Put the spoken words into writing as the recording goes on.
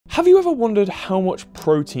Have you ever wondered how much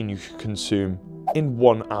protein you should consume in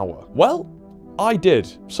 1 hour? Well, I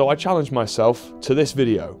did, so I challenged myself to this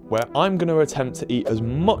video where I'm going to attempt to eat as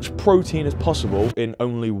much protein as possible in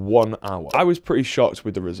only 1 hour. I was pretty shocked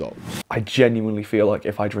with the results. I genuinely feel like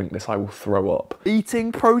if I drink this, I will throw up.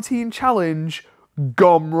 Eating protein challenge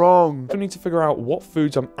gone wrong. I need to figure out what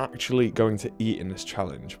foods I'm actually going to eat in this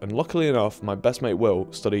challenge. And luckily enough, my best mate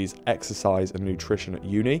Will studies exercise and nutrition at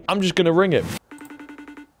uni. I'm just going to ring him.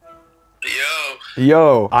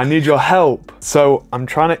 Yo, I need your help. So I'm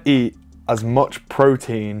trying to eat as much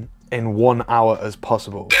protein in 1 hour as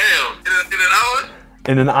possible. Damn, in an hour?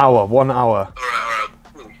 In an hour, 1 hour. All right.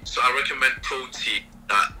 Cool. So I recommend protein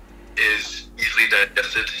that is easily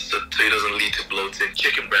digested, so it doesn't lead to bloating.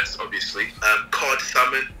 Chicken breast, obviously. Cod,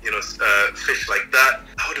 salmon, fish like that.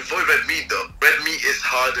 I would avoid red meat though. Red meat is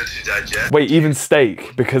harder to digest. Wait, even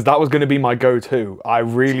steak, because that was going to be my go-to. I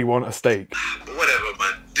really want a steak. Whatever,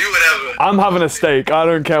 man. Do whatever. I'm having a steak. I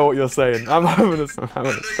don't care what you're saying. I'm having a steak. I know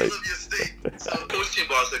you love your steak. So protein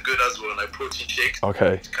bars are good as well, like protein shakes.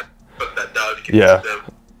 Okay. Just kind of put that down. You can Yeah, eat them.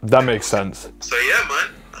 that makes sense. So yeah,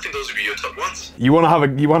 man. I think those would be your top ones. You want to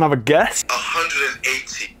have a guess?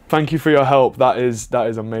 180. Thank you for your help. That is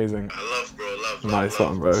amazing. I love, bro. Love. Nice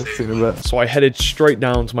one, bro. Same. See you in a bit. So I headed straight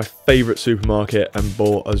down to my favorite supermarket and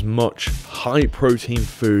bought as much high protein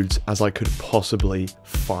foods as I could possibly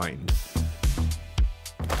find.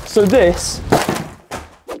 So this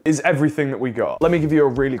is everything that we got. Let me give you a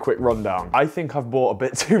really quick rundown. I think I've bought a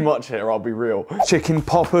bit too much here, I'll be real. Chicken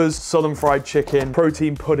poppers, southern fried chicken,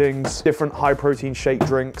 protein puddings, different high protein shake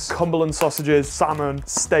drinks, Cumberland sausages, salmon,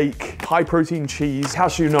 steak, high protein cheese,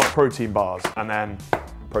 cashew nut protein bars, and then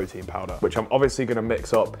protein powder, which I'm obviously gonna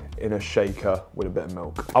mix up in a shaker with a bit of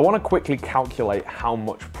milk. I wanna quickly calculate how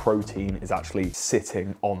much protein is actually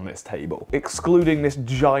sitting on this table. Excluding this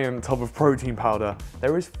giant tub of protein powder,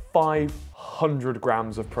 there is 500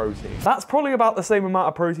 grams of protein. That's probably about the same amount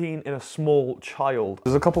of protein in a small child.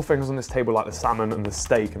 There's a couple things on this table like the salmon and the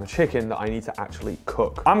steak and the chicken that I need to actually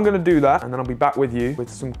cook. I'm gonna do that and then I'll be back with you with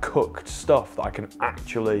some cooked stuff that I can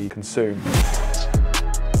actually consume.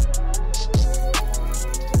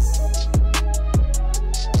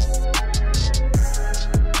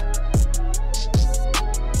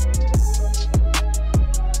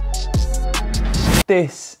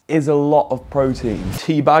 This is a lot of protein.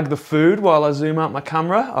 Teabag the food while I zoom out my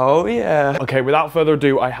camera. Oh yeah. Okay, without further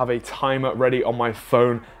ado, I have a timer ready on my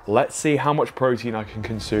phone. Let's see how much protein I can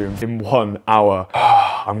consume in 1 hour.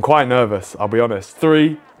 I'm quite nervous, I'll be honest.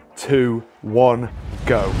 3, 2, 1,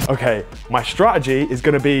 go. Okay, my strategy is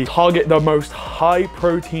gonna be target the most high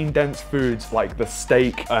protein dense foods like the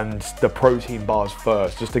steak and the protein bars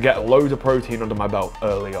first, just to get loads of protein under my belt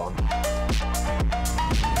early on.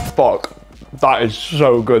 Fuck. That is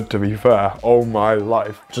so good, to be fair. Oh my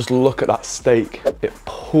life. Just look at that steak. It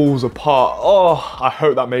pulls apart. Oh, I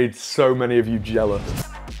hope that made so many of you jealous.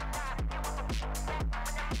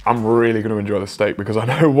 I'm really gonna enjoy the steak because I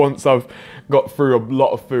know once I've got through a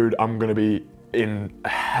lot of food, I'm gonna be in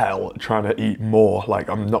hell trying to eat more. Like,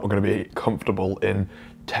 I'm not gonna be comfortable in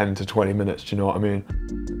 10 to 20 minutes, do you know what I mean?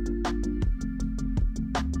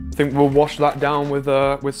 I think we'll wash that down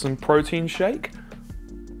with some protein shake.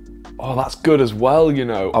 Oh, that's good as well, you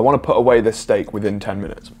know. I want to put away this steak within 10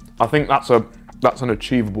 minutes. I think that's an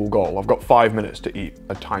achievable goal. I've got 5 minutes to eat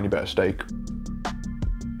a tiny bit of steak.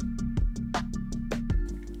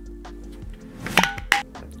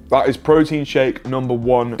 That is protein shake number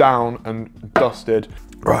 1 down and dusted.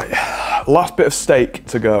 Right, last bit of steak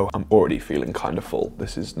to go. I'm already feeling kind of full.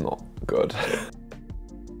 This is not good.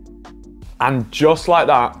 And just like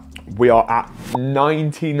that, we are at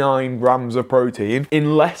 99 grams of protein.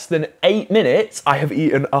 In less than 8 minutes, I have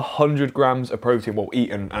eaten 100 grams of protein. Well,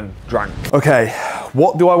 eaten and drank. Okay,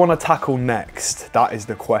 what do I want to tackle next? That is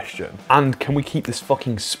the question. And can we keep this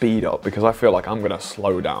fucking speed up? Because I feel like I'm gonna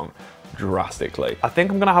slow down drastically. I think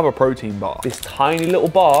I'm gonna have a protein bar. This tiny little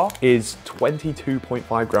bar is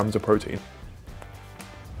 22.5 grams of protein.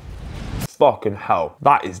 Fucking hell,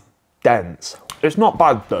 that is dense. It's not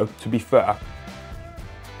bad though, to be fair.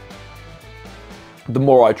 The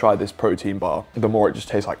more I try this protein bar, the more it just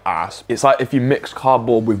tastes like ass. It's like if you mix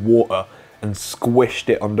cardboard with water and squished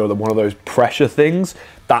it under one of those pressure things,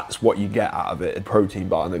 that's what you get out of it, a protein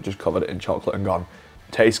bar, and they've just covered it in chocolate and gone,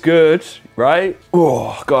 tastes good, right?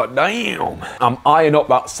 Oh, god damn. I'm eyeing up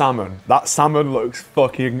that salmon. That salmon looks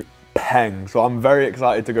fucking peng. So I'm very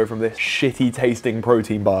excited to go from this shitty tasting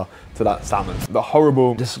protein bar to that salmon. The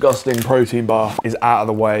horrible, disgusting protein bar is out of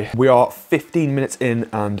the way. We are 15 minutes in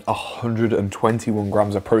and 121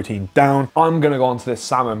 grams of protein down. I'm gonna go on to this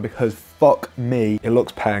salmon because fuck me, it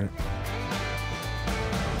looks peng.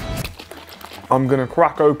 I'm gonna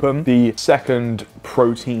crack open the second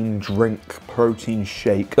protein drink, protein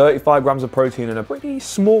shake. 35 grams of protein in a pretty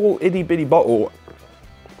small itty bitty bottle.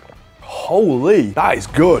 Holy, that is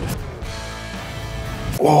good.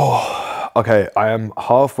 Oh, okay, I am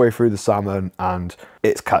halfway through the salmon and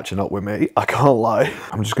it's catching up with me, I can't lie.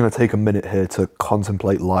 I'm just gonna take a minute here to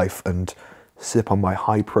contemplate life and sip on my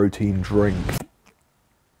high protein drink.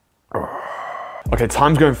 Okay,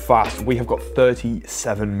 time's going fast. We have got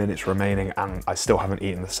 37 minutes remaining and I still haven't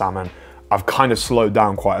eaten the salmon. I've kind of slowed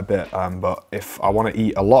down quite a bit, but if I want to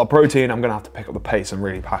eat a lot of protein, I'm gonna have to pick up the pace and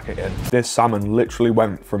really pack it in. This salmon literally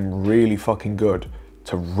went from really fucking good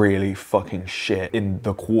to really fucking shit in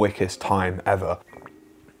the quickest time ever.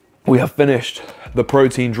 We have finished the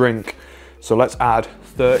protein drink, so let's add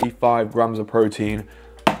 35 grams of protein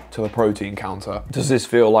to the protein counter. Does this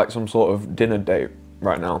feel like some sort of dinner date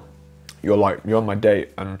right now? You're on my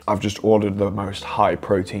date and I've just ordered the most high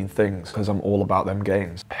protein things because I'm all about them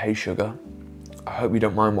gains. Hey sugar, I hope you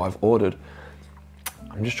don't mind what I've ordered.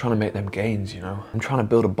 I'm just trying to make them gains, you know? I'm trying to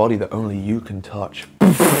build a body that only you can touch.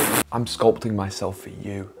 I'm sculpting myself for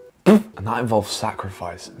you. And that involves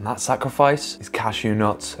sacrifice. And that sacrifice is cashew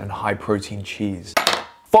nuts and high protein cheese.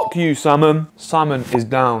 Fuck you, salmon. Salmon is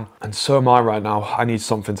down, and so am I right now. I need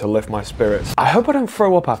something to lift my spirits. I hope I don't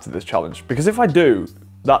throw up after this challenge, because if I do,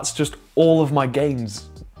 that's just all of my gains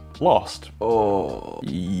lost. Oh,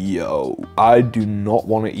 yo. I do not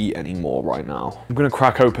want to eat anymore right now. I'm gonna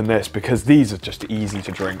crack open this because these are just easy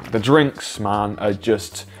to drink. The drinks, man, are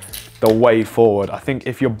just the way forward. I think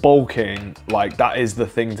if you're bulking, like, that is the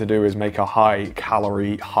thing to do, is make a high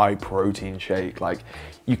calorie, high protein shake. Like,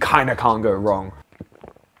 you kind of can't go wrong.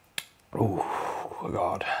 Oh,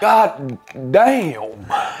 God. God damn.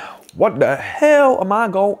 What the hell am I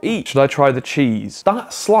gonna eat? Should I try the cheese?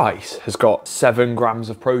 That slice has got 7 grams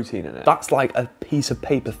of protein in it. That's like a piece of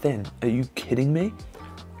paper thin. Are you kidding me?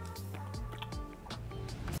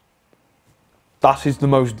 That is the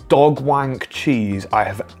most dog wank cheese I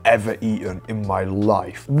have ever eaten in my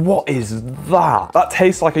life. What is that? That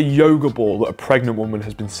tastes like a yoga ball that a pregnant woman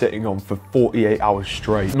has been sitting on for 48 hours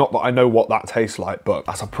straight. Not that I know what that tastes like, but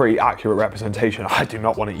that's a pretty accurate representation. I do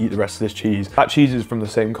not want to eat the rest of this cheese. That cheese is from the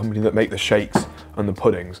same company that make the shakes and the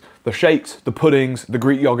puddings. The shakes, the puddings, the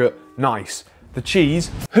Greek yogurt, nice. The cheese,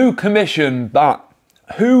 who commissioned that?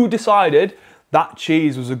 Who decided that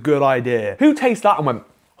cheese was a good idea? Who tasted that and went,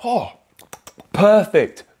 oh,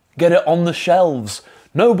 perfect, get it on the shelves.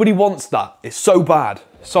 Nobody wants that, it's so bad.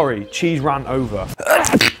 Sorry, cheese ran over.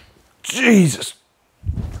 Jesus.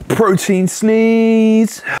 Protein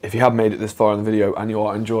sneeze. If you have made it this far in the video and you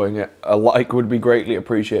are enjoying it, a like would be greatly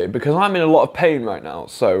appreciated because I'm in a lot of pain right now,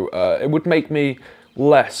 so it would make me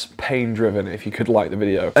less pain driven if you could like the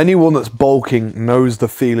video. Anyone that's bulking knows the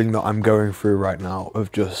feeling that I'm going through right now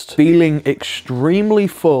of just feeling extremely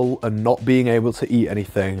full and not being able to eat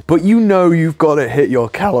anything, but you know you've got to hit your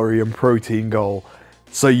calorie and protein goal,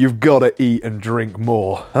 so you've got to eat and drink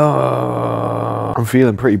more. I'm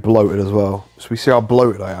feeling pretty bloated as well. So we see how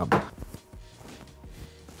bloated I am.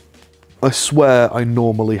 I swear I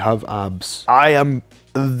normally have abs. I am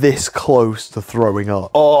this close to throwing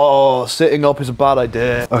up. Oh, sitting up is a bad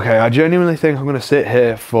idea. Okay, I genuinely think I'm gonna sit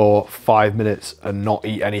here for 5 minutes and not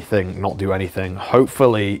eat anything, not do anything.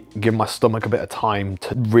 Hopefully give my stomach a bit of time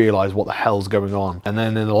to realize what the hell's going on. And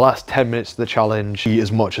then in the last 10 minutes of the challenge, eat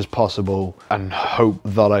as much as possible and hope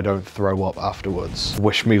that I don't throw up afterwards.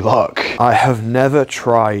 Wish me luck. I have never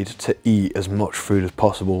tried to eat as much food as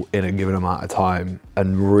possible in a given amount of time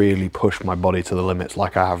and really push my body to the limits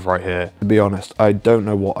like I have right here. To be honest, I don't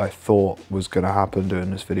know what I thought was gonna happen doing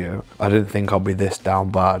this video. I didn't think I'll be this down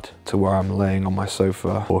bad to where I'm laying on my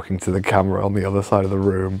sofa, walking to the camera on the other side of the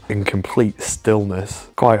room in complete stillness.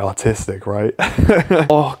 Quite artistic, right?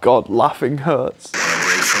 Oh God, laughing hurts. Want a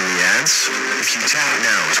break from the ads? If you tap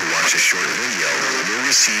now to watch a short video, you'll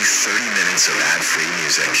receive 30 minutes of ad-free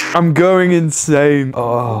music. I'm going insane.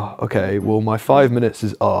 Oh, okay, well my 5 minutes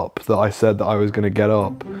is up that I said that I was gonna get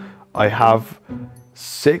up. I have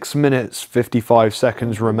 6 minutes, 55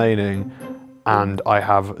 seconds remaining, and I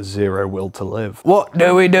have 0 will to live. What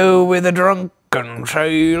do we do with a drunken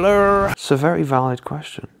sailor? It's a very valid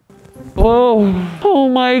question. Oh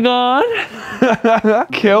my God.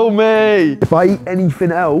 Kill me. If I eat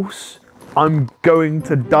anything else, I'm going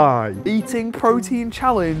to die. Eating protein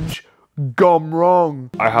challenge gone wrong.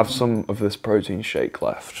 I have some of this protein shake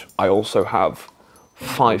left. I also have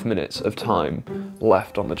 5 minutes of time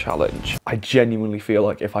left on the challenge. I genuinely feel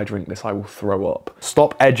like if I drink this, I will throw up.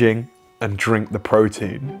 Stop edging and drink the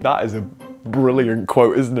protein. That is a brilliant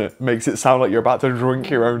quote, isn't it? Makes it sound like you're about to drink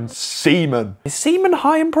your own semen. Is semen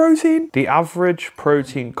high in protein? The average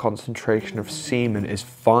protein concentration of semen is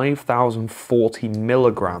 5,040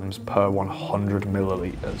 milligrams per 100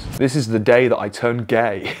 milliliters. This is the day that I turn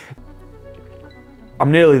gay.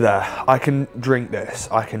 I'm nearly there. I can drink this.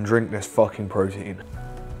 I can drink this fucking protein.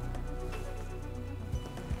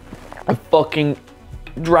 I fucking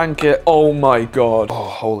drank it. Oh my god. Oh,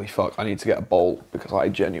 holy fuck. I need to get a bowl because I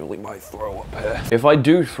genuinely might throw up here. If I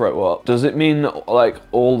do throw up, does it mean that, like,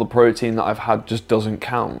 all the protein that I've had just doesn't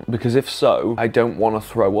count? Because if so, I don't want to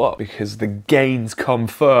throw up because the gains come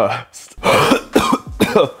first.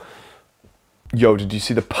 Yo, did you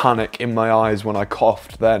see the panic in my eyes when I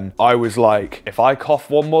coughed then? I was like, if I cough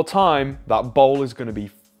one more time, that bowl is gonna be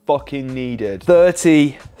fucking needed.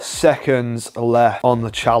 30 seconds left on the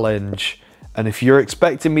challenge. And if you're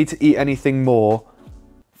expecting me to eat anything more,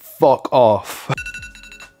 fuck off.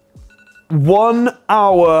 1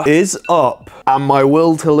 hour is up and my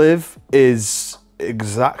will to live is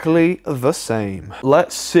exactly the same.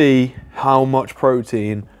 Let's see how much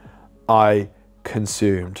protein I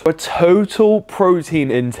consumed. A total protein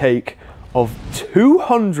intake of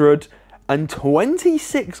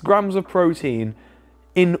 226 grams of protein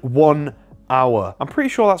in 1 hour. I'm pretty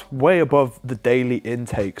sure that's way above the daily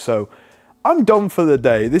intake, so I'm done for the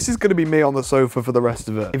day. This is gonna be me on the sofa for the rest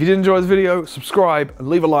of it. If you did enjoy this video, subscribe and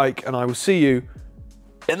leave a like, and I will see you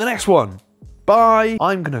in the next one. Bye.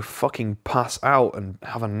 I'm gonna fucking pass out and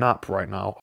have a nap right now.